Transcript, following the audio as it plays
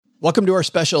Welcome to our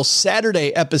special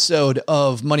Saturday episode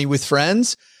of Money with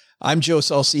Friends. I'm Joe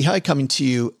Salcihi, coming to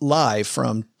you live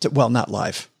from, not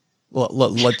live. Well,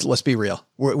 let's be real.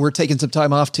 We're taking some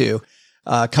time off too.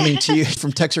 Coming to you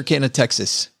from Texarkana,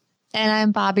 Texas. And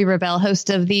I'm Bobbi Rebell,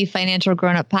 host of the Financial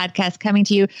Grown Up Podcast, coming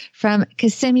to you from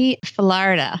Kissimmee,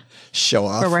 Florida. Show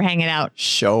off. Where we're hanging out.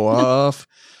 Show off.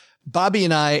 Bobbi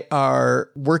and I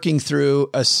are working through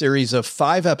a series of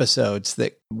 5 episodes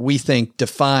that we think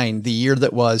define the year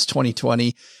that was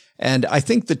 2020. And I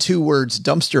think the 2 words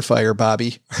dumpster fire,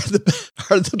 Bobbi,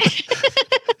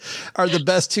 are the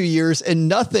best 2 years. And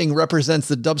nothing represents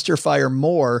the dumpster fire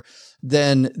more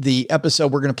than the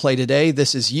episode we're going to play today.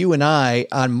 This is you and I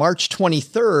on March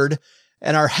 23rd.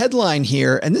 And our headline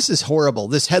here, and this is horrible.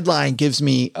 This headline gives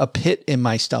me a pit in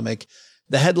my stomach.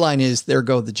 The headline is, "There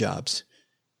go the jobs."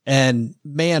 And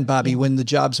man, Bobbi, when the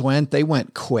jobs went, they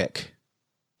went quick.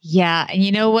 Yeah. And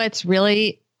you know what's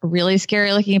really, really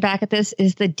scary looking back at this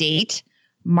is the date,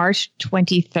 March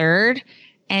 23rd.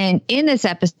 And in this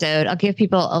episode, I'll give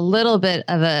people a little bit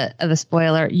of a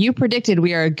spoiler. You predicted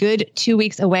we are a good 2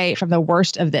 weeks away from the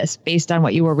worst of this based on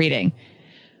what you were reading.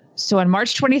 So on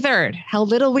March 23rd, how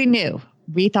little we knew,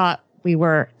 we thought we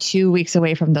were 2 weeks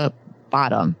away from the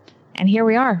bottom. And here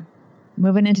we are,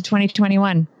 moving into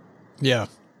 2021. Yeah.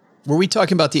 Were we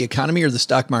talking about the economy or the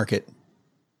stock market?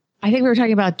 I think we were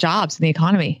talking about jobs and the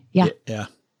economy. Yeah.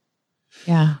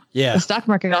 Yeah. The stock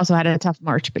market also had a tough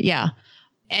March, but yeah.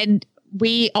 And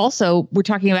we also were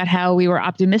talking about how we were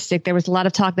optimistic. There was a lot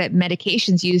of talk that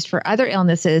medications used for other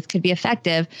illnesses could be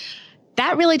effective.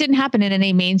 That really didn't happen in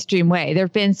any mainstream way. There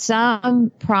have been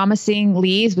some promising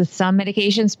leads with some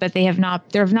medications, but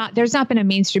there's not been a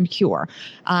mainstream cure.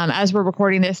 As we're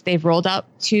recording this, they've rolled out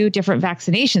 2 different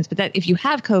vaccinations, but that if you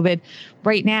have COVID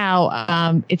right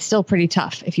now, it's still pretty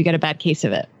tough if you get a bad case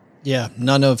of it. Yeah,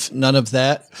 none of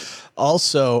that.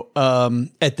 Also,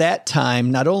 at that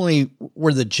time, not only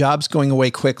were the jobs going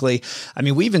away quickly, I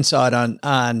mean, we even saw it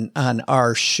on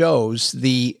our shows,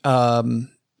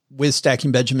 with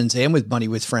Stacking Benjamins and with Money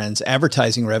with Friends,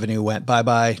 advertising revenue went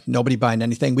bye-bye, nobody buying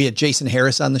anything. We had Jason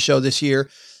Harris on the show this year.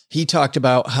 He talked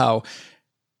about how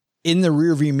in the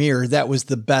rearview mirror, that was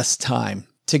the best time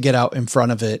to get out in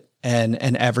front of it and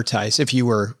advertise. If you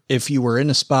were in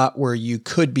a spot where you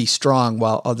could be strong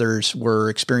while others were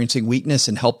experiencing weakness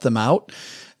and help them out,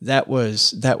 that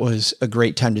was a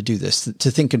great time to do this,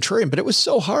 to think contrarian, but it was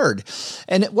so hard.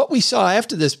 And what we saw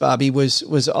after this, Bobbi,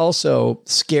 was also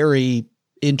scary,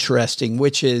 interesting,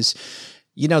 which is,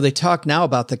 they talk now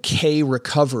about the K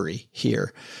recovery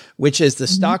here, which is the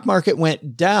stock market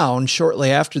went down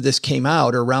shortly after this came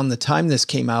out, or around the time this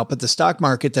came out, but the stock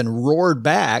market then roared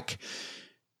back.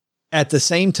 At the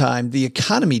same time, the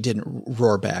economy didn't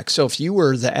roar back. So if you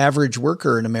were the average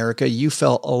worker in America, you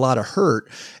felt a lot of hurt.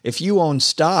 If you own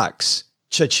stocks,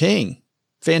 cha-ching,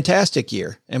 fantastic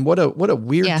year. And what a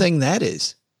weird thing that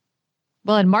is.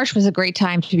 Well, and March was a great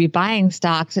time to be buying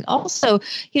stocks. And also,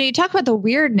 you talk about the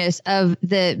weirdness of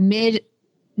the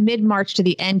mid-March to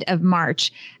the end of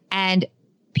March. And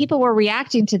people were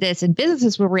reacting to this, and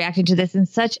businesses were reacting to this in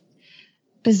such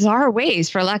bizarre ways,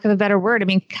 for lack of a better word. I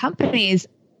mean, companies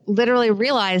literally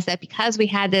realized that because we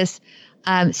had this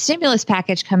stimulus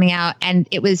package coming out, and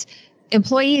it was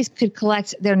employees could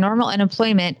collect their normal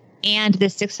unemployment and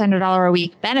this $600 a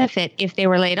week benefit if they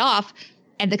were laid off.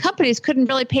 And the companies couldn't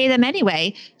really pay them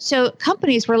anyway. So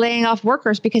companies were laying off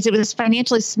workers because it was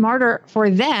financially smarter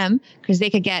for them, because they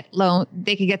could get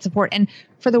they could get support. And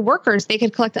for the workers, they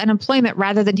could collect unemployment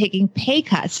rather than taking pay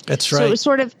cuts. That's right. So it was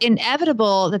sort of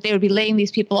inevitable that they would be laying these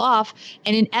people off,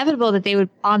 and inevitable that they would,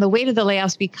 on the way to the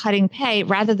layoffs, be cutting pay.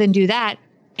 Rather than do that,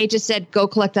 they just said, go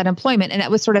collect unemployment. And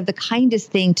that was sort of the kindest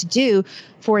thing to do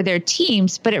for their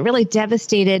teams, but it really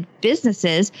devastated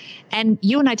businesses. And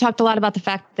you and I talked a lot about the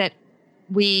fact that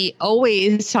we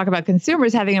always talk about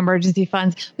consumers having emergency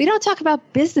funds. We don't talk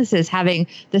about businesses having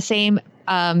the same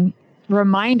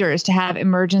reminders to have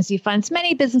emergency funds.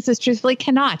 Many businesses truthfully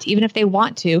cannot, even if they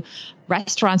want to.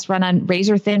 Restaurants run on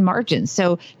razor thin margins,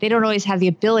 so they don't always have the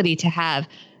ability to have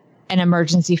an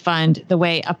emergency fund the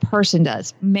way a person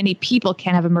does. Many people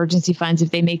can have emergency funds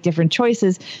if they make different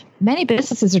choices. Many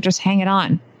businesses are just hanging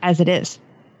on as it is.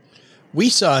 We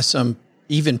saw some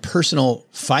even personal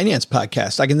finance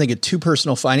podcasts. I can think of 2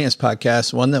 personal finance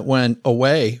podcasts, one that went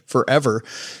away forever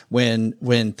when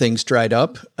things dried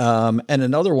up, and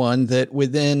another one that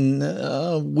within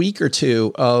a week or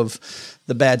 2 of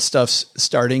the bad stuff's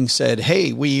starting, said,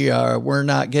 hey, we're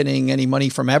not getting any money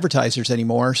from advertisers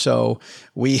anymore. So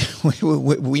we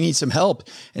need some help,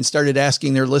 and started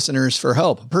asking their listeners for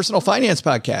help. Personal finance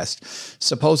podcast,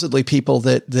 supposedly people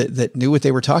that knew what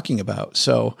they were talking about.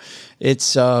 So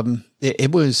it's,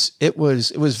 it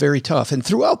was very tough. And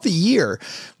throughout the year,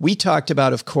 we talked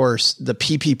about, of course, the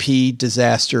PPP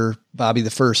disaster, Bobbi,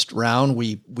 the first round.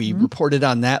 We reported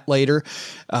on that later,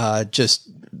 just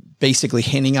basically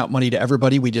handing out money to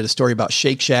everybody. We did a story about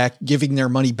Shake Shack giving their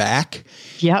money back.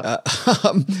 Yep.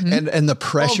 And the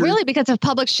pressure. Well, really, because of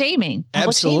public shaming.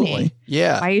 Absolutely.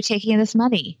 Yeah. Why are you taking this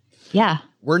money? Yeah.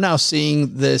 We're now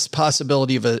seeing this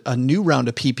possibility of a new round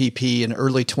of PPP in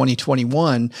early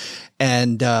 2021.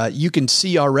 And you can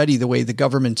see already the way the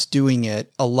government's doing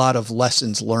it, a lot of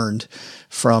lessons learned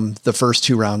from the first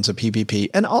two rounds of PPP.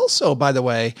 And also, by the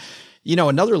way,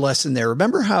 another lesson there,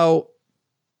 remember how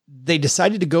they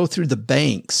decided to go through the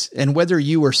banks, and whether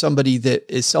you are somebody that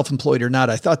is self-employed or not,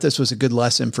 I thought this was a good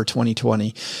lesson for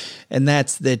 2020. And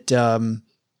that's that,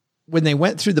 when they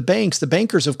went through the banks, the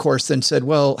bankers, of course, then said,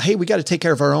 well, hey, we got to take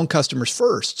care of our own customers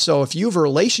first. So if you have a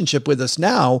relationship with us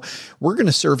now, we're going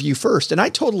to serve you first. And I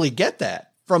totally get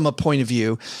that from a point of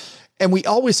view. And we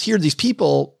always hear these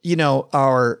people,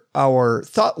 our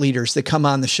thought leaders that come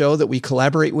on the show that we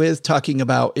collaborate with, talking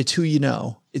about it's who you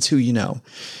know,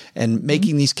 and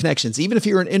making these connections. Even if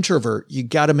you're an introvert, you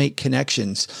got to make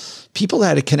connections. People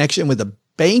had a connection with a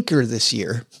banker this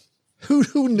year.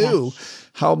 Who knew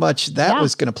how much that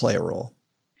was going to play a role?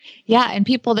 Yeah. And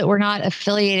people that were not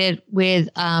affiliated with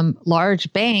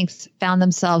large banks found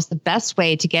themselves the best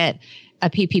way to get a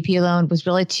PPP loan was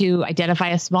really to identify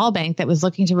a small bank that was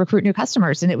looking to recruit new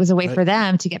customers. And it was a way for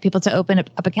them to get people to open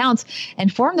up accounts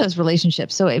and form those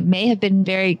relationships. So it may have been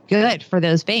very good for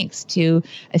those banks to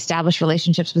establish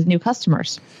relationships with new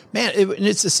customers. Man,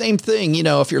 it's the same thing.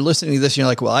 If you're listening to this, and you're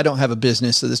like, well, I don't have a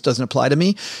business, so this doesn't apply to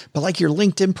me. But like your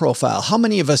LinkedIn profile, how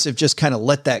many of us have just kind of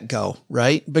let that go,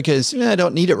 right? Because I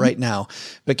don't need it right now.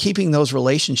 But keeping those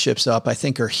relationships up, I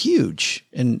think, are huge.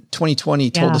 And 2020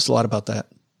 told us a lot about that.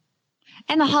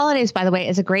 And the holidays, by the way,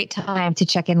 is a great time to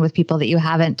check in with people that you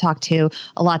haven't talked to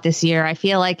a lot this year. I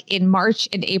feel like in March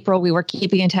and April, we were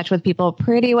keeping in touch with people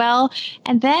pretty well.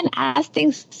 And then as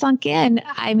things sunk in,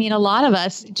 a lot of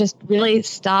us just really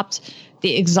stopped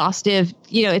the exhaustive,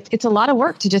 it's a lot of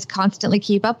work to just constantly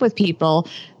keep up with people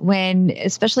when,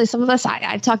 especially some of us,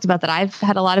 I've talked about that. I've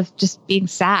had a lot of just being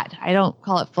sad. I don't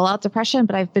call it full out depression,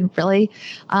 but I've been really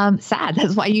sad.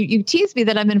 That's why you tease me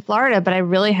that I'm in Florida, but I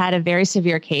really had a very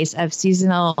severe case of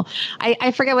seasonal,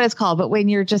 I forget what it's called, but when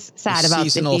you're just sad about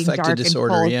seasonal it being affective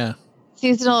disorder. Yeah.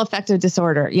 Seasonal affective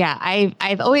disorder. Yeah,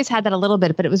 I've always had that a little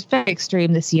bit, but it was very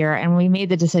extreme this year. And we made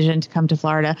the decision to come to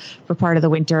Florida for part of the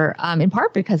winter, in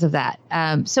part because of that.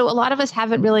 So a lot of us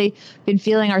haven't really been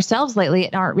feeling ourselves lately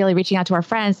and aren't really reaching out to our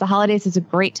friends. The holidays is a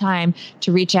great time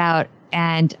to reach out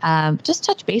and just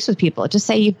touch base with people. Just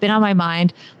say, you've been on my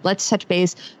mind. Let's touch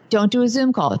base. Don't do a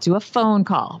Zoom call. Do a phone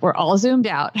call. We're all Zoomed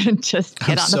out and just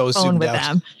get on the phone with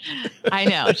them. I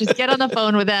know. Just get on the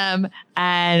phone with them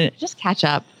and just catch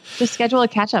up. Just schedule a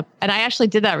catch up. And I actually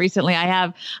did that recently. I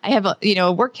have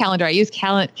a work calendar. I use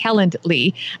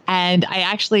Calendly, and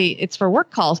it's for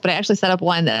work calls, but I actually set up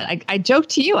one that I joked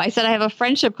to you. I said I have a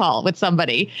friendship call with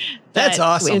somebody. That's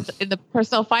awesome. Is in the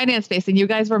personal finance space, and you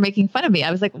guys were making fun of me.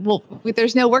 I was like, well,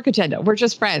 there's no work agenda. We're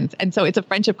just friends. And so it's a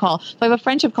friendship call. So I have a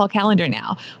friendship call calendar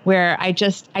now where I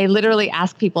literally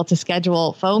ask people to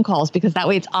schedule phone calls, because that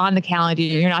way it's on the calendar.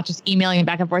 You're not just emailing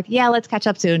back and forth. Yeah, let's catch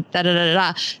up soon.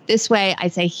 This way I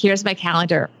say, here's my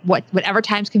calendar. Whatever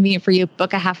time's convenient for you,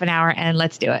 book a half an hour and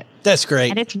let's do it. That's great.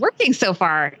 And it's working so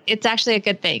far. It's actually a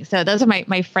good thing. So those are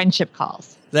my friendship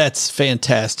calls. That's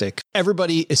fantastic.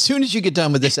 Everybody, as soon as you get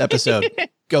done with this episode,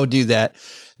 go do that.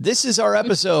 This is our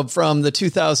episode from the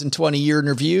 2020 year in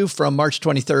review from March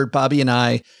 23rd. Bobbi and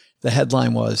I, the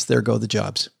headline was, there go the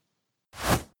jobs.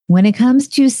 When it comes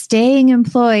to staying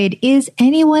employed, is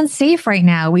anyone safe right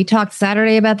now? We talked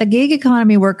Saturday about the gig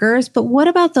economy workers, but what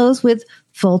about those with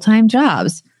full-time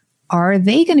jobs? Are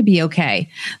they going to be okay?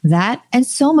 That and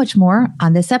so much more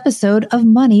on this episode of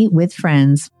Money with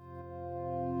Friends.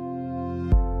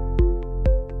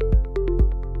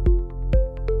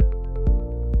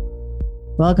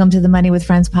 Welcome to the Money with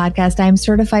Friends podcast. I'm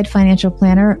certified financial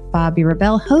planner, Bobbi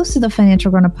Rebell, host of the Financial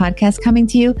Grown Up podcast, coming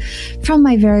to you from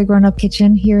my very grown up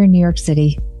kitchen here in New York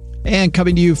City. And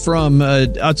coming to you from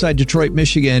outside Detroit,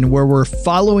 Michigan, where we're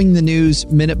following the news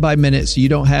minute by minute so you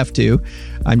don't have to.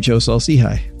 I'm Joe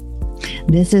Saul-Sehy.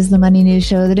 This is the Money News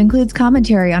Show that includes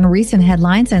commentary on recent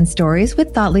headlines and stories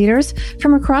with thought leaders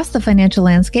from across the financial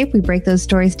landscape. We break those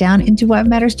stories down into what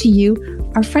matters to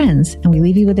you, our friends, and we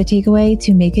leave you with a takeaway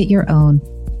to make it your own.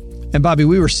 And Bobbi,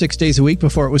 we were 6 days a week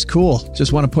before it was cool.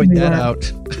 Just want to point that out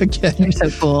again. You're so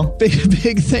cool.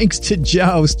 Big thanks to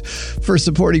Joust for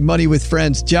supporting Money with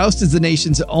Friends. Joust is the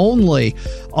nation's only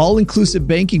all-inclusive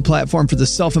banking platform for the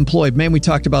self-employed. Man, we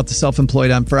talked about the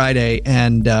self-employed on Friday,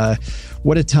 and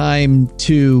what a time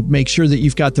to make sure that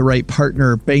you've got the right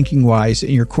partner banking-wise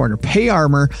in your corner.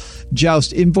 PayArmor,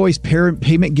 Joust invoice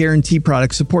payment guarantee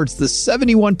product, supports the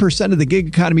 71% of the gig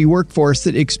economy workforce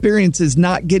that experiences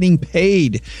not getting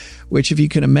paid, which if you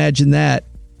can imagine that,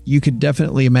 you could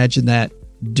definitely imagine that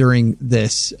during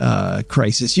this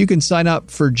crisis. You can sign up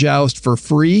for Joust for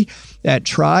free at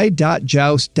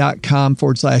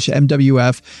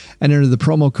try.joust.com/MWF and enter the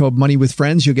promo code Money with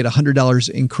Friends. You'll get $100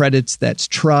 in credits. That's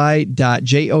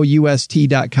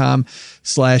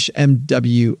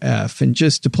try.joust.com/MWF. And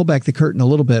just to pull back the curtain a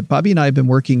little bit, Bobbi and I have been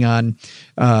working on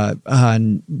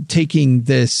taking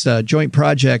this joint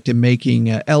project and making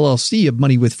LLC of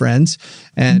Money with Friends.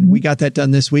 And we got that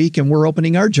done this week, and we're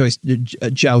opening our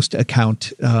Joust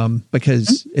account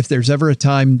because if there's ever a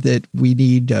time that we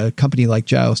need a company like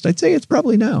Joust, I'd say it's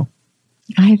probably now.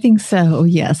 I think so.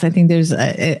 Yes. I think there's,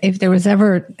 if there was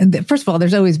ever, first of all,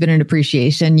 there's always been an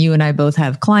appreciation. You and I both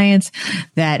have clients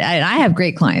that I have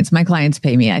great clients. My clients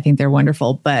pay me. I think they're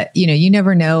wonderful, but you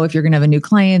never know if you're going to have a new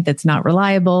client that's not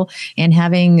reliable, and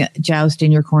having Joust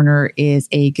in your corner is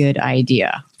a good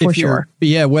idea for sure.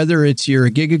 Yeah. Whether it's you're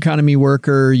a gig economy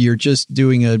worker, you're just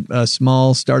doing a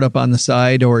small startup on the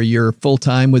side, or you're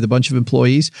full-time with a bunch of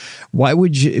employees, why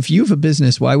would you, if you have a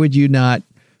business, why would you not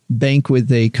bank with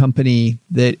a company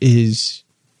that is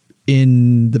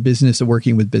in the business of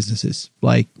working with businesses?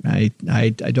 Like, I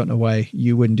don't know why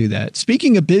you wouldn't do that.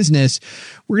 Speaking of business,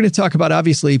 we're going to talk about,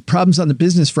 obviously, problems on the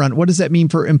business front. What does that mean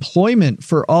for employment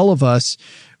for all of us?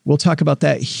 We'll talk about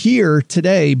that here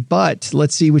today, but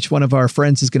let's see which one of our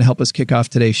friends is going to help us kick off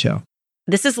today's show.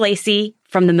 This is Lacey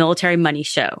from the Military Money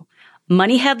Show.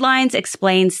 Money headlines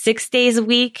explained 6 days a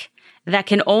week. That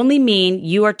can only mean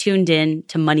you are tuned in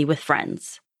to Money with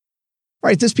Friends. All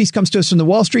right, this piece comes to us from the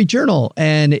Wall Street Journal,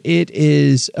 and it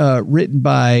is written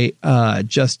by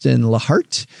Justin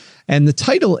Lahart, and the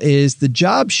title is "The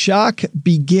Job Shock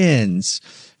Begins."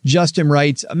 Justin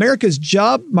writes, America's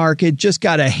job market just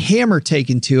got a hammer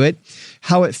taken to it.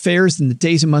 How it fares in the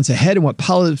days and months ahead and what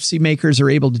policymakers are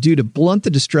able to do to blunt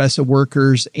the distress of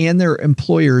workers and their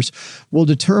employers will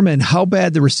determine how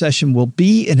bad the recession will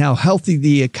be and how healthy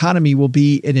the economy will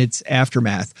be in its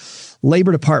aftermath.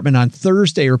 Labor Department on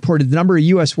Thursday reported the number of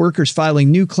U.S. workers filing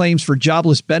new claims for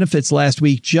jobless benefits last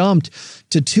week jumped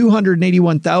to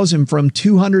 281,000 from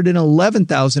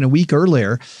 211,000 a week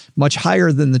earlier, much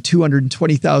higher than the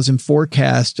 220,000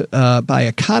 forecast by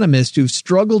economists who've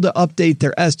struggled to update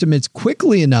their estimates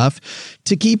quickly enough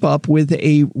to keep up with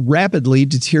a rapidly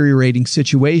deteriorating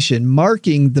situation,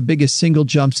 marking the biggest single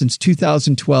jump since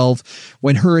 2012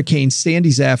 when Hurricane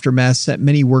Sandy's aftermath sent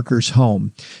many workers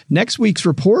home. Next week's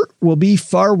report will be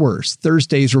far worse.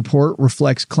 Thursday's report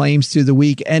reflects claims through the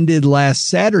week ended last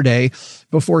Saturday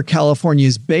before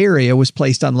California's Bay Area was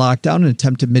placed on lockdown in an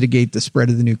attempt to mitigate the spread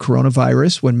of the new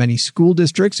coronavirus, when many school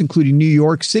districts, including New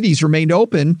York City's, remained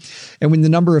open, and when the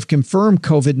number of confirmed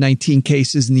COVID-19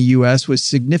 cases in the U.S. was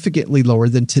significantly lower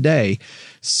than today.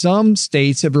 Some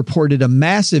states have reported a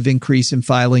massive increase in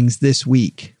filings this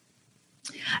week.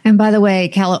 And by the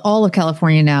way, all of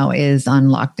California now is on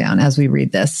lockdown as we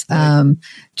read this.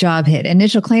 Job hit.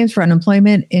 Initial claims for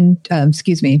unemployment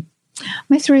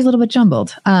my story is a little bit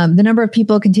jumbled. The number of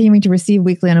people continuing to receive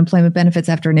weekly unemployment benefits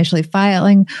after initially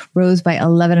filing rose by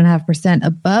 11.5%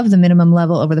 above the minimum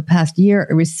level over the past year.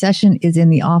 A recession is in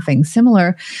the offing.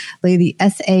 Similarly, the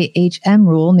SAHM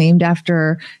rule, named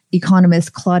after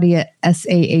economist Claudia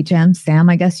Sam,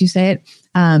 I guess you say it,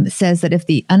 says that if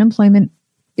unemployment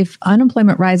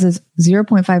rises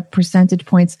 0.5 percentage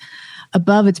points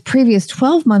above its previous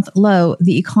 12-month low,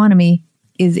 the economy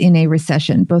is in a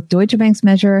recession. Both Deutsche Bank's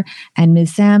measure and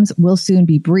Ms. Sam's will soon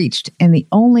be breached. And the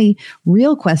only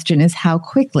real question is how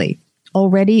quickly.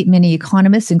 Already, many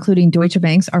economists, including Deutsche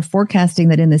Bank's, are forecasting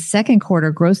that in the second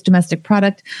quarter, gross domestic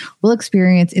product will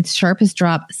experience its sharpest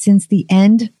drop since the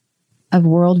end of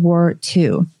World War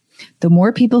II. The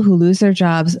more people who lose their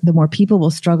jobs, the more people will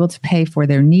struggle to pay for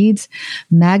their needs,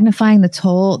 magnifying the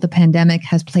toll the pandemic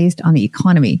has placed on the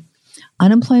economy.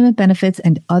 Unemployment benefits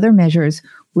and other measures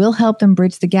will help them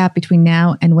bridge the gap between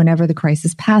now and whenever the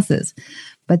crisis passes.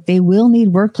 But they will need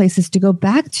workplaces to go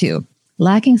back to,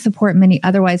 Lacking support, many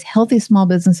otherwise healthy small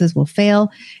businesses will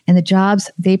fail, and the jobs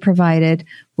they provided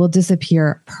will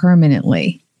disappear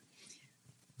permanently.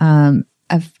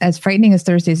 As frightening as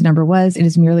Thursday's number was, it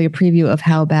is merely a preview of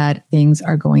how bad things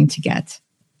are going to get.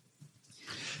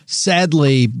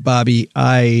 Sadly, Bobbi,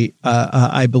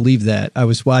 I believe that. I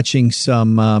was watching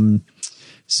some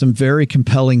very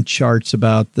compelling charts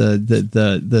about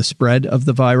the spread of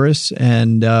the virus,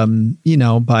 and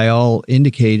by all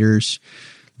indicators,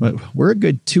 we're a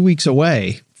good 2 weeks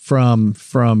away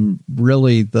from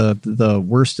really the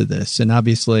worst of this. And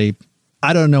obviously,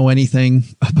 I don't know anything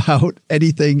about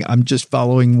anything. I'm just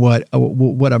following what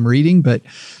I'm reading, but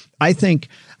I think,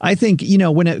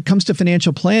 when it comes to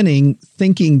financial planning,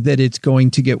 thinking that it's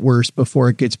going to get worse before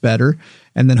it gets better,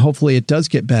 and then hopefully it does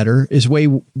get better, is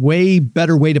way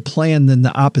better way to plan than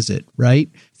the opposite, right?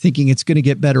 Thinking it's going to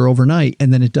get better overnight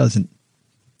and then it doesn't.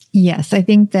 Yes, I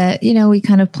think that, we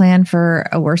kind of plan for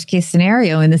a worst case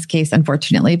scenario in this case,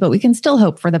 unfortunately, but we can still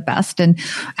hope for the best. And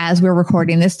as we're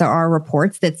recording this, there are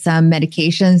reports that some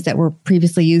medications that were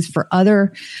previously used for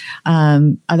other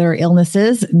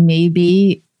illnesses may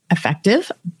be effective.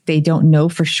 They don't know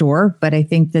for sure, but I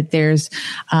think that there's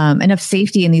enough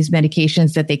safety in these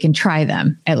medications that they can try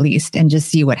them at least and just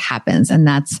see what happens. And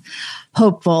that's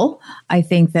hopeful. I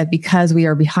think that because we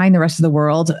are behind the rest of the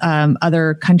world,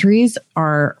 other countries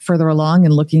are further along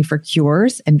and looking for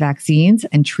cures and vaccines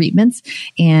and treatments.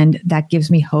 And that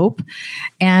gives me hope.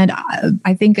 And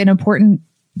I think an important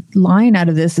line out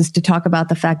of this is to talk about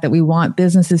the fact that we want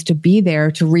businesses to be there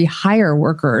to rehire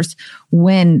workers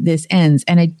when this ends.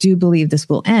 And I do believe this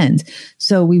will end.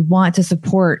 So we want to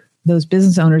support those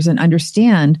business owners and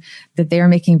understand that they are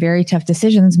making very tough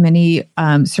decisions. Many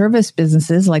service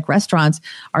businesses like restaurants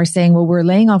are saying, well, we're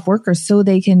laying off workers so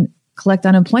they can collect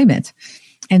unemployment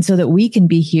and so that we can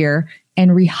be here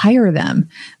and rehire them.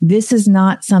 This is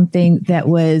not something that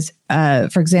was,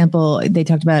 for example, they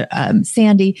talked about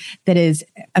Sandy, that is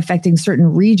affecting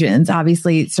certain regions.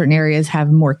 Obviously, certain areas have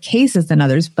more cases than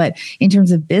others, but in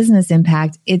terms of business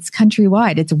impact, it's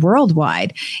countrywide, it's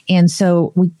worldwide. And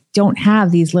so we don't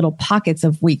have these little pockets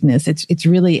of weakness. It's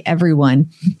really everyone.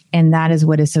 And that is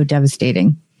what is so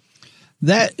devastating.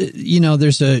 That,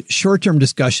 there's a short-term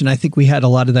discussion. I think we had a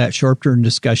lot of that short-term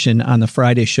discussion on the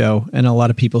Friday show, and a lot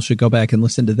of people should go back and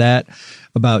listen to that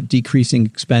about decreasing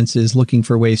expenses, looking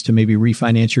for ways to maybe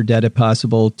refinance your debt if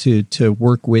possible, to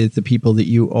work with the people that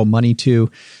you owe money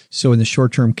to. So in the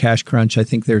short-term cash crunch, I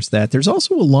think there's that. There's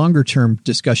also a longer-term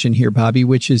discussion here, Bobbi,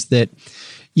 which is that,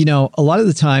 a lot of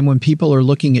the time when people are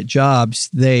looking at jobs,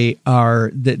 they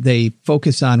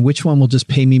focus on which one will just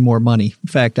pay me more money. In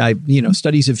fact,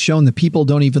 studies have shown that people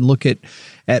don't even look at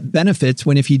benefits,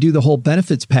 when if you do the whole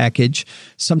benefits package,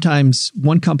 sometimes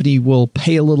one company will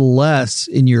pay a little less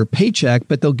in your paycheck,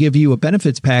 but they'll give you a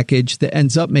benefits package that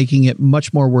ends up making it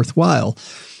much more worthwhile.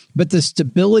 But the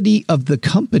stability of the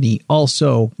company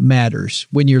also matters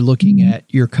when you're looking at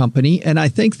your company. And I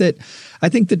think that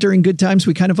during good times,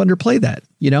 we kind of underplay that,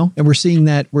 and we're seeing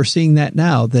that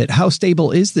now, that how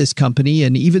stable is this company?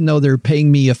 And even though they're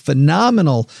paying me a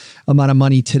phenomenal amount of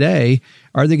money today,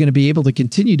 are they going to be able to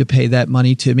continue to pay that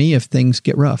money to me if things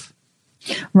get rough?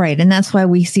 Right. And that's why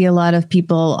we see a lot of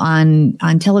people on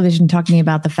television talking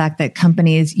about the fact that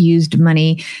companies used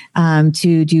money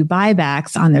to do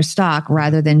buybacks on their stock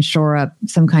rather than shore up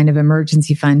some kind of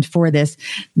emergency fund for this.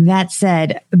 That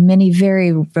said, many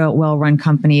very well-run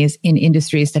companies in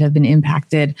industries that have been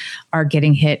impacted are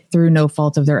getting hit through no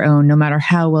fault of their own. No matter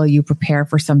how well you prepare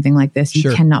for something like this,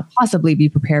 you cannot possibly be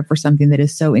prepared for something that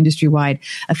is so industry-wide,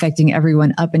 affecting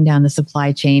everyone up and down the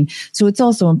supply chain. So it's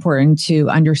also important to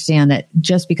understand that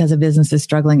just because a business is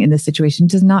struggling in this situation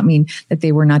does not mean that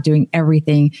they were not doing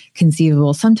everything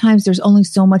conceivable. Sometimes there's only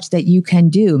so much that you can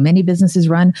do. Many businesses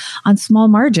run on small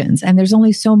margins, and there's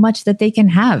only so much that they can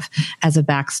have as a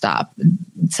backstop.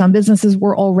 Some businesses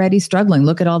were already struggling.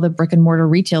 Look at all the brick and mortar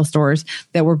retail stores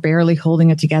that were barely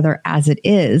holding it together as it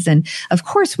is. And of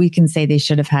course, we can say they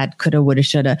should have had coulda, woulda,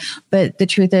 shoulda. But the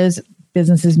truth is,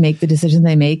 businesses make the decision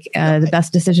they make, the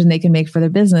best decision they can make for their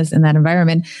business in that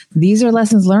environment. These are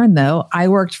lessons learned, though. I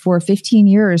worked for 15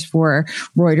 years for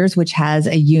Reuters, which has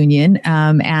a union,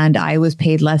 and I was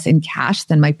paid less in cash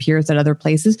than my peers at other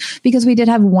places because we did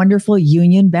have wonderful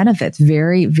union benefits,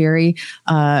 very, very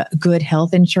good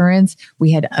health insurance.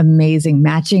 We had amazing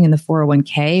matching in the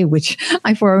 401k, which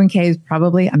my 401k is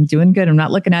probably, I'm doing good. I'm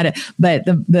not looking at it, but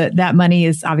that money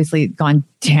is obviously gone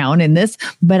down in this,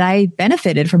 but I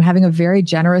benefited from having a very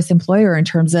generous employer in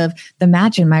terms of the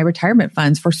match in my retirement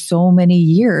funds for so many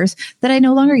years that I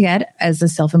no longer get as a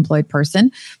self-employed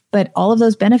person. But all of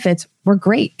those benefits were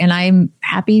great. And I'm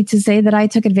happy to say that I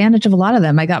took advantage of a lot of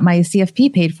them. I got my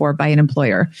CFP paid for by an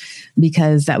employer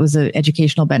because that was an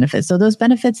educational benefit. So those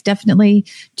benefits definitely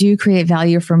do create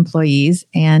value for employees,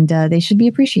 and they should be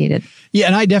appreciated. Yeah,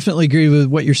 and I definitely agree with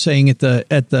what you're saying at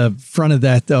the front of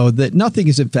that, though, that nothing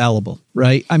is infallible,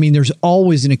 right? I mean, there's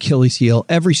always an Achilles heel.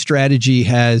 Every strategy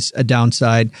has a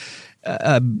downside.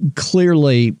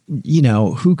 Clearly,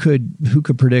 who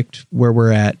could predict where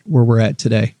we're at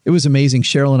today? It was amazing.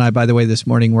 Cheryl and I, by the way, this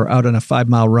morning were out on a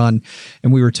 5-mile run,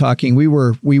 and we were talking. We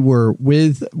were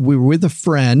with a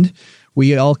friend.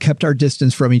 We all kept our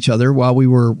distance from each other while we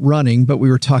were running, but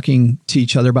we were talking to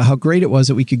each other about how great it was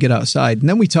that we could get outside. And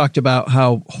then we talked about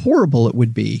how horrible it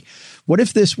would be. What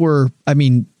if this were, I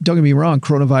mean, don't get me wrong,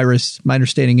 coronavirus, my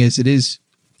understanding is it is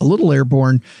a little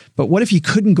airborne, but what if you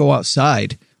couldn't go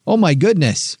outside? Oh my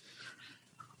goodness.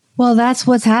 Well, that's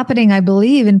what's happening, I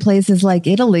believe, in places like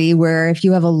Italy, where if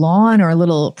you have a lawn or a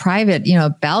little private,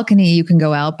 balcony, you can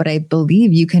go out. But I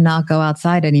believe you cannot go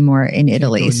outside anymore in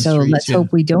Italy. So let's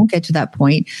hope we don't get to that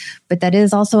point. But that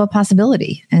is also a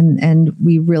possibility. And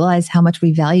we realize how much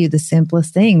we value the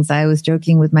simplest things. I was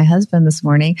joking with my husband this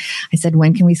morning. I said,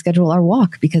 when can we schedule our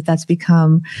walk? Because that's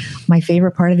become my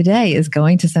favorite part of the day, is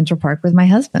going to Central Park with my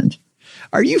husband.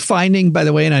 Are you finding, by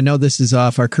the way, and I know this is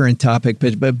off our current topic,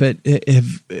 but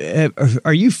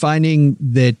are you finding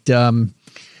that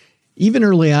even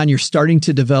early on, you're starting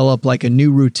to develop like a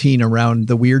new routine around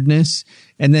the weirdness?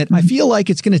 And that I feel like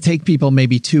it's going to take people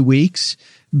maybe 2 weeks,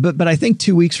 but I think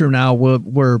 2 weeks from now,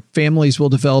 where families will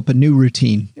develop a new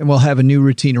routine, and we'll have a new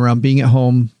routine around being at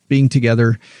home, being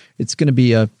together. It's going to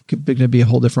be a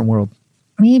whole different world.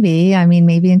 Maybe. I mean,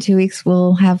 maybe in 2 weeks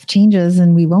we'll have changes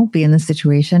and we won't be in this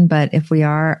situation. But if we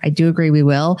are, I do agree we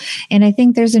will. And I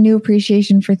think there's a new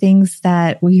appreciation for things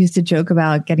that we used to joke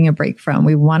about getting a break from.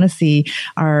 We want to see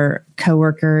our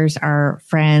coworkers, our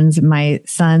friends. My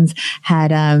sons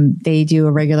had, they do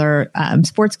a regular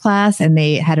sports class, and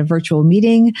they had a virtual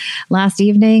meeting last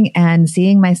evening, and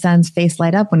seeing my son's face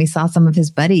light up when he saw some of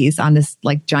his buddies on this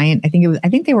like giant, I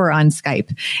think they were on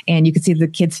Skype, and you could see the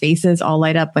kids' faces all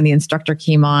light up when the instructor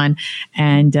came on,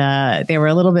 and they were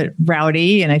a little bit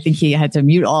rowdy, and I think he had to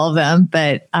mute all of them,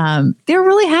 but they were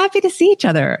really happy to see each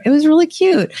other. It was really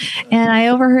cute. And I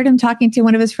overheard him talking to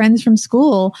one of his friends from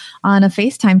school on a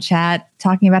FaceTime chat,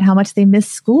 talking about how much they miss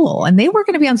school. And they were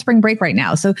going to be on spring break right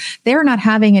now. So they're not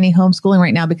having any homeschooling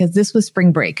right now because this was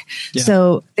spring break. Yeah.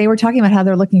 So they were talking about how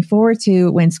they're looking forward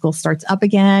to when school starts up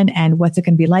again, and what's it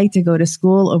going to be like to go to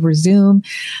school over Zoom.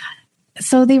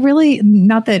 So they really,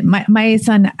 not that my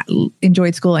son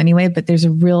enjoyed school anyway, but there's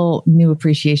a real new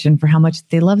appreciation for how much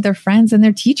they love their friends and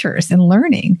their teachers and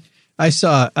learning. I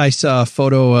saw a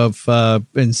photo of,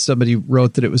 and somebody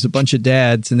wrote that it was a bunch of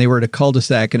dads, and they were at a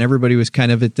cul-de-sac, and everybody was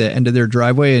kind of at the end of their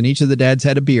driveway, and each of the dads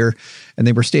had a beer, and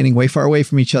they were standing way far away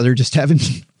from each other, just having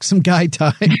some guy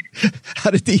time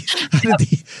out at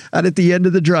the end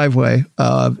of the driveway.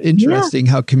 Interesting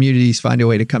how communities find a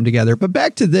way to come together. But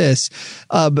back to this,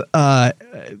 what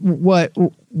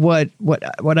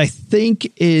I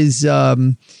think is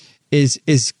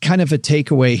kind of a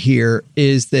takeaway here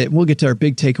is that we'll get to our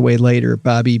big takeaway later,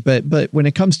 Bobbi. But when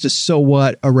it comes to so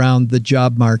what around the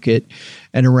job market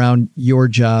and around your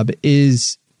job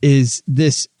is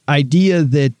this idea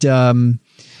that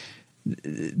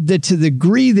that to the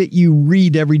degree that you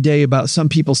read every day about some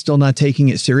people still not taking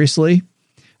it seriously,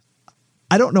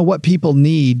 I don't know what people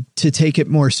need to take it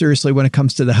more seriously when it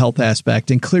comes to the health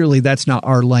aspect. And clearly that's not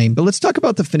our lane. But let's talk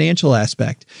about the financial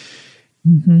aspect.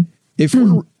 Mm-hmm.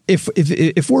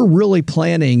 If we're really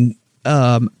planning,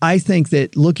 I think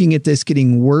that looking at this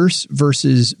getting worse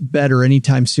versus better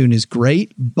anytime soon is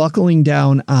great. Buckling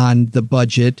down on the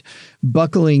budget,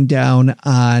 buckling down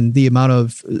on the amount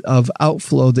of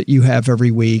outflow that you have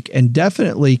every week, and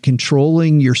definitely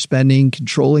controlling your spending,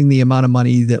 controlling the amount of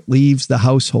money that leaves the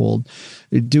household,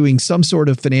 doing some sort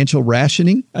of financial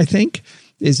rationing, I think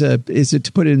is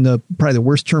to put it in probably the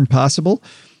worst term possible,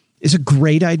 is a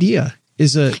great idea.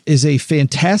 Is a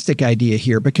fantastic idea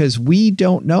here, because we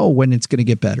don't know when it's going to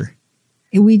get better.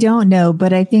 We don't know,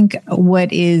 but I think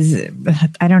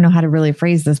I don't know how to really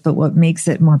phrase this, but what makes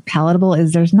it more palatable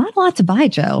is there's not a lot to buy,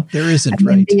 Joe. There isn't,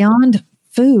 right? And beyond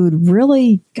food,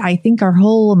 really, I think our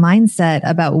whole mindset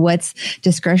about what's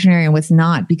discretionary and what's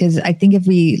not, because I think if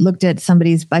we looked at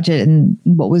somebody's budget and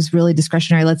what was really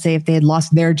discretionary, let's say if they had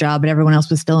lost their job but everyone else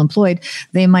was still employed,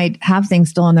 they might have things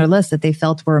still on their list that they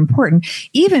felt were important.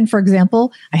 Even, for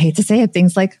example, I hate to say it,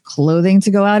 things like clothing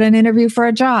to go out and interview for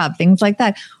a job, things like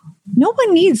that. no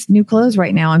one needs new clothes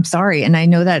right now. I'm sorry. And I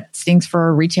know that stinks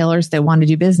for retailers that want to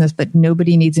do business, but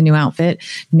nobody needs a new outfit.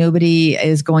 Nobody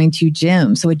is going to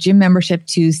gym. So a gym membership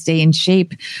to stay in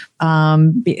shape,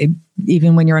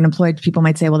 even when you're unemployed, people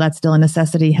might say, well, that's still a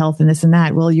necessity, health and this and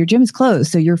that. Well, your gym is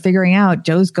closed. So you're figuring out,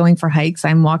 Joe's going for hikes.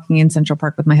 I'm walking in Central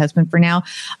Park with my husband for now.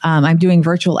 I'm doing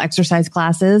virtual exercise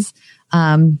classes,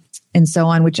 and so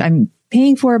on, which I'm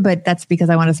paying for, but that's because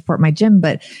I want to support my gym.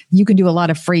 But you can do a lot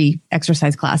of free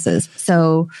exercise classes.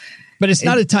 So, but it's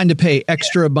not a time to pay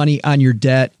extra money on your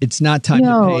debt. It's not time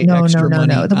to pay extra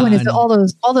money. No. The point is that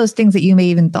all those things that you may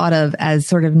even thought of as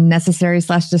sort of necessary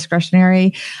 /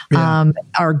 discretionary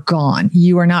are gone.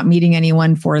 You are not meeting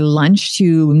anyone for lunch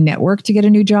to network to get a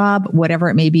new job, whatever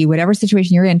it may be, whatever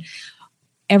situation you're in.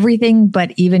 Everything,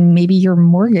 but even maybe your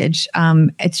mortgage.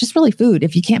 It's just really food.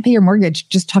 If you can't pay your mortgage,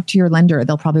 just talk to your lender.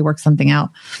 They'll probably work something out.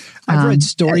 I've read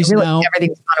stories now.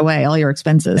 Everything's gone away, all your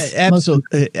expenses.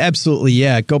 Absolutely.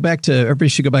 Yeah. Everybody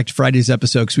should go back to Friday's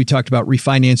episode because we talked about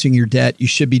refinancing your debt. You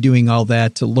should be doing all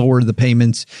that to lower the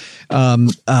payments.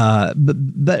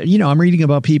 But you know, I'm reading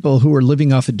about people who are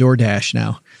living off of DoorDash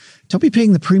now. Don't be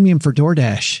paying the premium for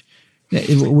DoorDash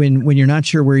when you're not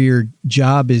sure where your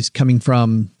job is coming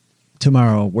from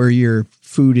tomorrow, where your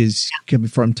food is coming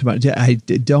from tomorrow.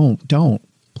 Don't,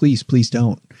 please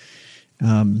don't.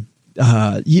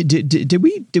 Did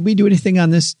we do anything on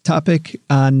this topic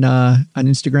on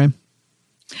Instagram?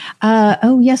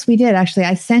 Oh yes, we did. Actually,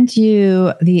 I sent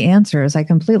you the answers. I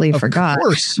completely forgot. Of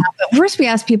course. First we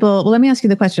asked people, well, let me ask you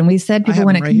the question. We said people,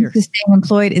 when it comes to staying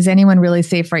employed, is anyone really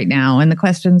safe right now? And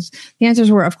the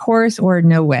answers were of course or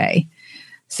no way.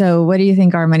 So what do you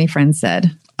think our money friend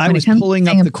said? I was pulling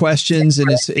up the questions, and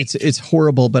it's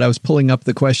horrible, but I was pulling up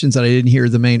the questions and I didn't hear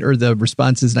the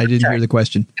responses, and I didn't hear the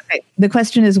question. Okay. The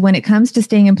question is, when it comes to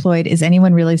staying employed, is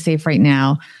anyone really safe right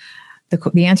now?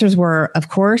 The answers were of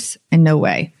course and no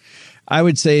way. I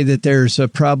would say that there's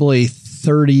probably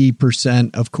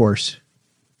 30% of course.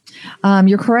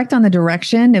 You're correct on the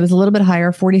direction. It was a little bit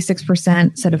higher.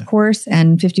 46% said of course,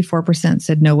 and 54%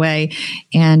 said no way.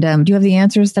 And do you have the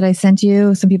answers that I sent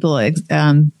you? Some people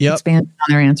expand on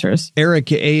their answers. Eric,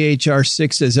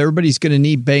 AHR6 says, everybody's going to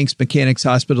need banks, mechanics,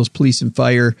 hospitals, police, and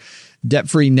fire.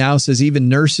 Debt-free now says even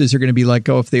nurses are going to be let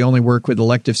go if they only work with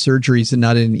elective surgeries and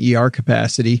not in ER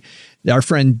capacity. Our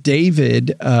friend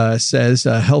David says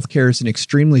healthcare is an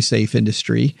extremely safe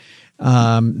industry.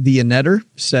 The Anetter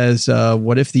says,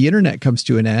 what if the internet comes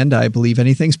to an end? I believe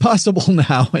anything's possible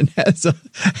now. And has a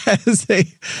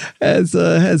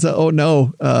oh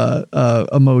no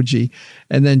emoji.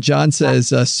 And then John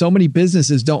says, so many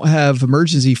businesses don't have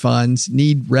emergency funds,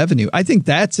 need revenue. I think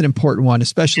that's an important one,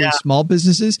 especially small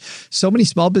businesses. So many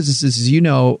small businesses, as you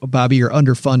know, Bobbi, are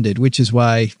underfunded, which is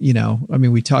why,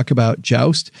 we talk about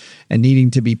Joust and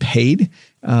needing to be paid.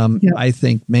 I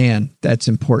think, man, that's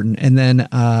important. And then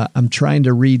I'm trying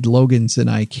to read Logan's and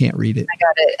I can't read it. I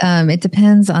got it. It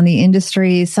depends on the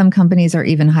industry. Some companies are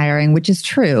even hiring, which is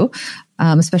true.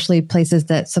 Especially places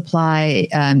that supply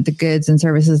the goods and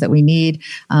services that we need.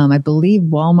 I believe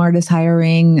Walmart is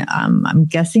hiring. I'm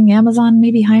guessing Amazon may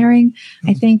be hiring,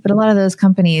 I think. But a lot of those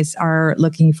companies are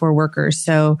looking for workers.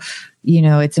 So,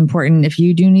 it's important if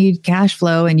you do need cash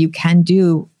flow and you can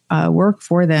do work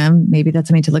for them, maybe that's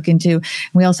something to look into.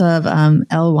 We also have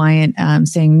L. Wyant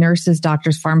saying nurses,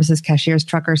 doctors, pharmacists, cashiers,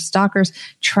 truckers, stockers,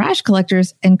 trash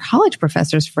collectors, and college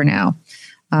professors for now.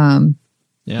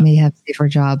 May have safer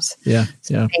jobs.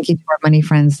 So thank you to our money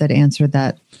friends that answered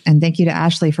that. And thank you to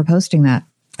Ashley for posting that.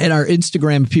 And our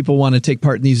Instagram, if people want to take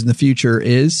part in these in the future,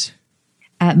 is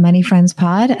at Money Friends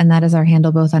Pod. And that is our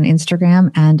handle both on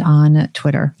Instagram and on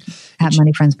Twitter at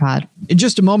Money Friends Pod. In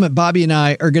just a moment, Bobbi and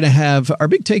I are going to have our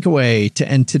big takeaway to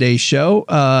end today's show.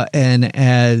 And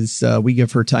as we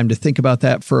give her time to think about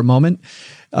that for a moment,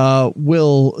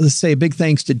 we'll say a big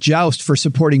thanks to Joust for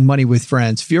supporting Money with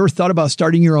Friends. If you ever thought about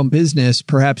starting your own business,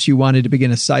 perhaps you wanted to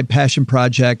begin a side passion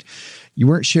project, you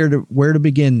weren't sure where to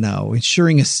begin, though.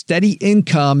 Ensuring a steady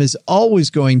income is always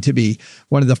going to be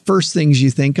one of the first things you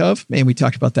think of. Man, we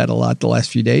talked about that a lot the last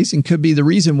few days, and could be the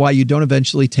reason why you don't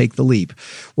eventually take the leap.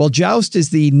 Well, Joust is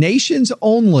the nation's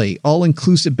only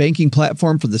all-inclusive banking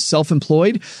platform for the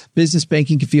self-employed. Business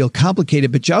banking can feel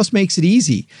complicated, but Joust makes it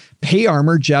easy.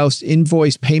 PayArmor, Joust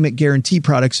invoice payment guarantee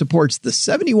product, supports the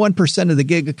 71% of the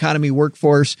gig economy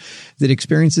workforce that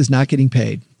experiences not getting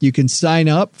paid. You can sign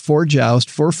up for Joust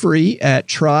for free at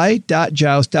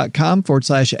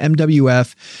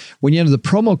try.joust.com/MWF. When you enter the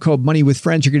promo code Money with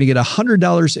Friends, you're going to get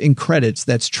 $100 in credits.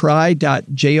 That's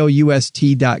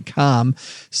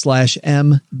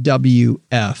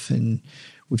try.joust.com/MWF. And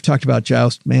we've talked about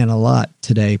Joust, man, a lot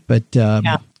today, but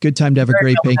Good time to have a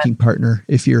great banking partner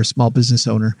if you're a small business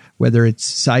owner, whether it's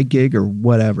side gig or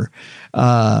whatever.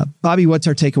 Bobbi, what's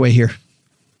our takeaway here?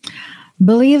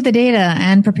 Believe the data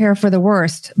and prepare for the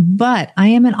worst. But I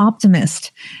am an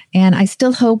optimist, and I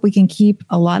still hope we can keep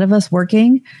a lot of us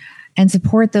working and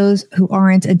support those who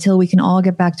aren't until we can all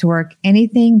get back to work.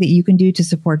 Anything that you can do to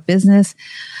support business.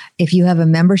 If you have a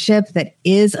membership that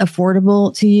is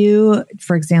affordable to you,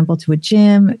 for example, to a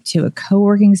gym, to a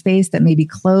co-working space that may be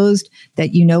closed,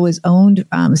 that you know is owned,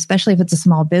 especially if it's a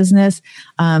small business,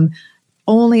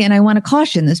 and I want to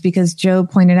caution this because Joe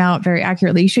pointed out very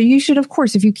accurately, you should, of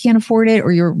course, if you can't afford it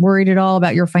or you're worried at all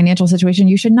about your financial situation,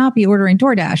 you should not be ordering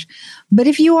DoorDash. But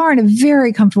if you are in a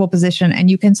very comfortable position and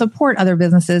you can support other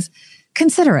businesses,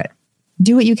 consider it.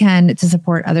 Do what you can to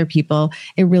support other people.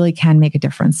 It really can make a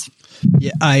difference.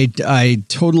 Yeah, I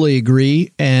totally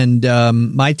agree. And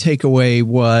my takeaway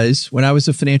was when I was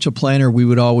a financial planner, we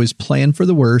would always plan for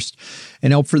the worst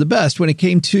and hope for the best. When it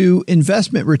came to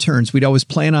investment returns, we'd always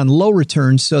plan on low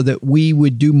returns so that we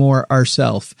would do more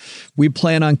ourselves. We'd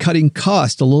plan on cutting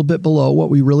cost a little bit below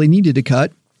what we really needed to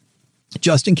cut,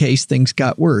 just in case things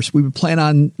got worse. We would plan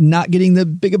on not getting the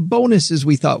big bonuses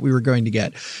we thought we were going to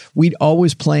get. We'd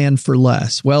always plan for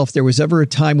less. Well, if there was ever a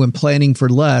time when planning for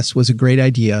less was a great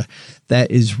idea,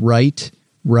 that is right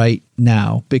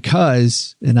now.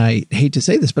 Because, and I hate to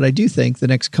say this, but I do think the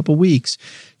next couple weeks,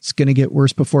 it's going to get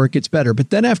worse before it gets better. But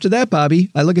then after that,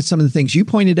 Bobbi, I look at some of the things you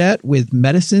pointed at with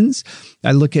medicines.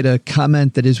 I look at a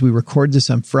comment that as we record this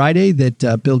on Friday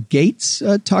that Bill Gates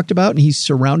talked about, and he's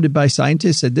surrounded by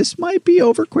scientists, said this might be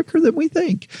over quicker than we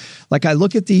think. Like I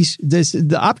look at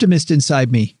the optimist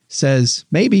inside me says,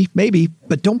 maybe,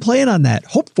 but don't plan on that.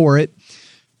 Hope for it.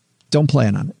 Don't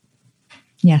plan on it.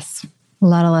 Yes. A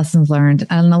lot of lessons learned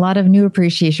and a lot of new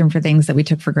appreciation for things that we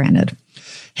took for granted.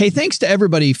 Hey, thanks to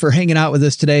everybody for hanging out with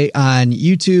us today on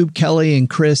YouTube. Kelly and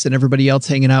Chris and everybody else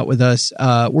hanging out with us.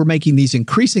 We're making these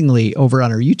increasingly over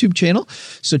on our YouTube channel.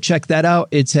 So check that out.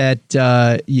 It's at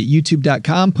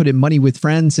youtube.com. Put in Money with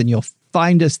Friends and you'll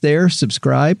find us there.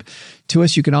 Subscribe to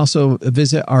us. You can also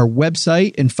visit our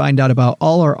website and find out about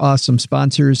all our awesome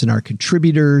sponsors and our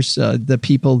contributors, the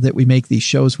people that we make these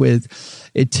shows with.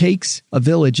 It takes a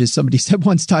village, as somebody said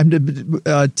once time,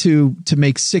 to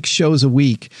make 6 shows a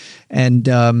week. And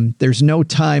there's no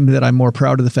time that I'm more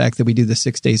proud of the fact that we do this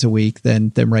 6 days a week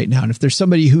than right now. And if there's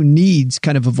somebody who needs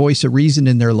kind of a voice of reason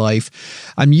in their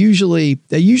life, I usually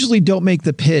don't make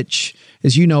the pitch,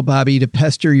 as you know, Bobbi, to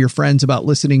pester your friends about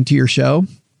listening to your show.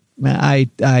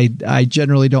 I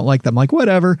generally don't like them. Like,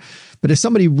 whatever. But if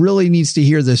somebody really needs to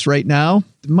hear this right now,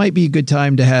 it might be a good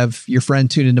time to have your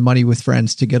friend tune into Money with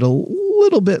Friends to get a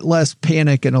little bit less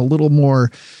panic and a little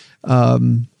more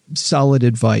solid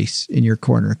advice in your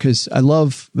corner. Because I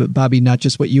love, Bobbi, not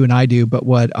just what you and I do, but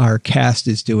what our cast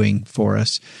is doing for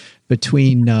us.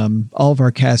 Between all of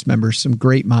our cast members, some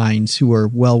great minds who are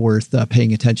well worth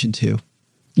paying attention to.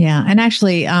 Yeah. And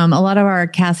actually, a lot of our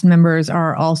cast members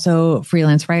are also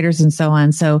freelance writers and so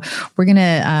on. So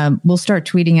we'll start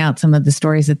tweeting out some of the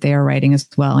stories that they are writing as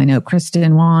well. I know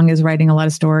Kristen Wong is writing a lot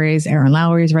of stories. Aaron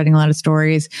Lowry is writing a lot of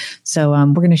stories. So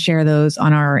we're going to share those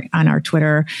on our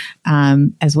Twitter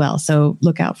as well. So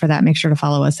look out for that. Make sure to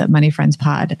follow us at Money Friends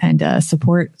Pod and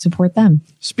support them.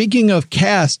 Speaking of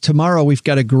cast, tomorrow we've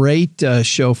got a great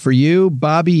show for you.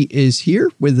 Bobbi is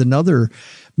here with another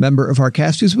member of our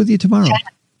cast. Who's with you tomorrow?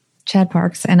 Chad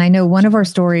Parks. And I know one of our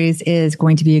stories is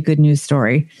going to be a good news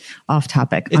story, off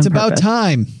topic. It's about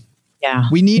time. Yeah.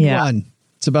 We need one.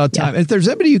 It's about time. If there's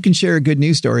anybody who can share a good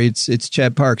news story, it's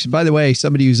Chad Parks. And by the way,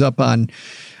 somebody who's up on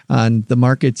the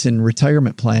markets and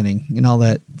retirement planning and all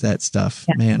that stuff.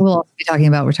 Yeah. Man, we'll also be talking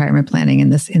about retirement planning in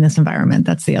this environment.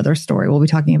 That's the other story we'll be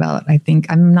talking about.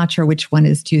 I'm not sure which one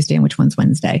is Tuesday and which one's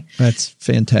Wednesday. That's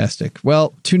fantastic.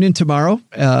 Well, tune in tomorrow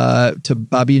to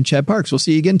Bobbi and Chad Parks. We'll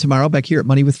see you again tomorrow back here at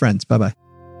Money with Friends. Bye-bye.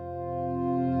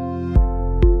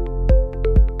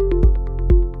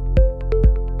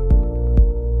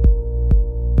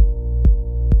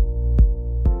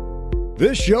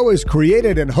 This show is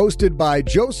created and hosted by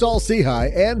Joe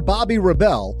Saul-Sehy and Bobbi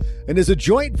Rebell and is a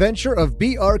joint venture of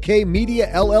BRK Media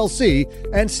LLC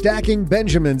and Stacking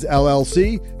Benjamins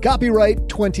LLC, copyright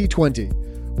 2020.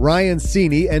 Ryan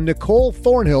Sini and Nicole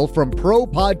Thornhill from Pro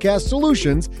Podcast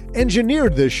Solutions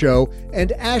engineered this show,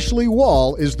 and Ashley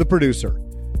Wall is the producer.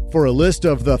 For a list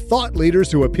of the thought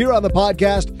leaders who appear on the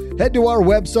podcast, head to our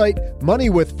website,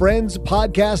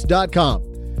 moneywithfriendspodcast.com.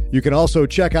 You can also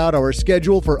check out our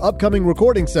schedule for upcoming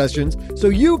recording sessions so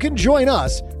you can join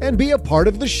us and be a part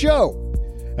of the show.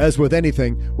 As with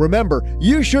anything, remember,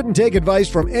 you shouldn't take advice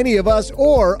from any of us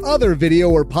or other video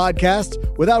or podcasts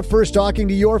without first talking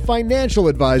to your financial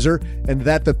advisor, and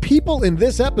that the people in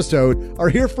this episode are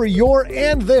here for your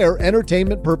and their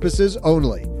entertainment purposes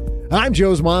only. I'm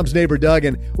Joe's mom's neighbor, Doug,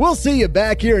 and we'll see you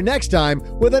back here next time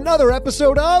with another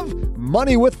episode of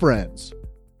Money with Friends.